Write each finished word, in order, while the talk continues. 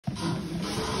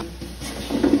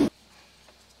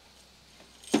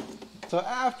So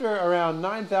after around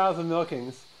 9,000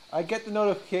 milkings, I get the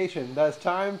notification that it's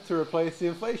time to replace the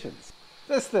inflations.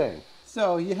 This thing.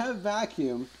 So you have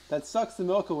vacuum that sucks the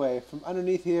milk away from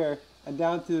underneath here and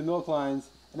down through the milk lines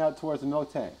and out towards the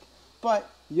milk tank. But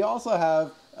you also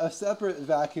have a separate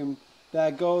vacuum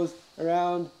that goes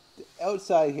around the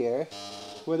outside here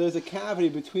where there's a cavity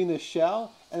between the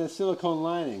shell and the silicone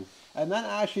lining. And that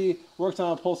actually works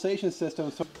on a pulsation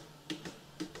system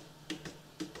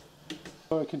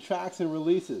so it contracts and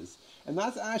releases. And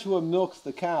that's actually what milks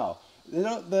the cow.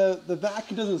 The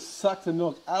vacuum doesn't suck the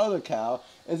milk out of the cow.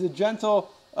 It's a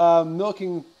gentle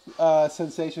milking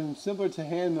sensation similar to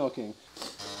hand milking.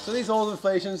 So these old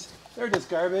inflations, they're just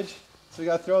garbage. So we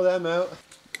gotta throw them out.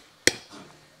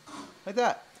 Like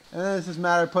that. And then it's just a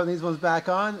matter of putting these ones back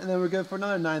on and then we're good for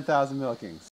another 9,000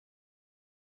 milkings.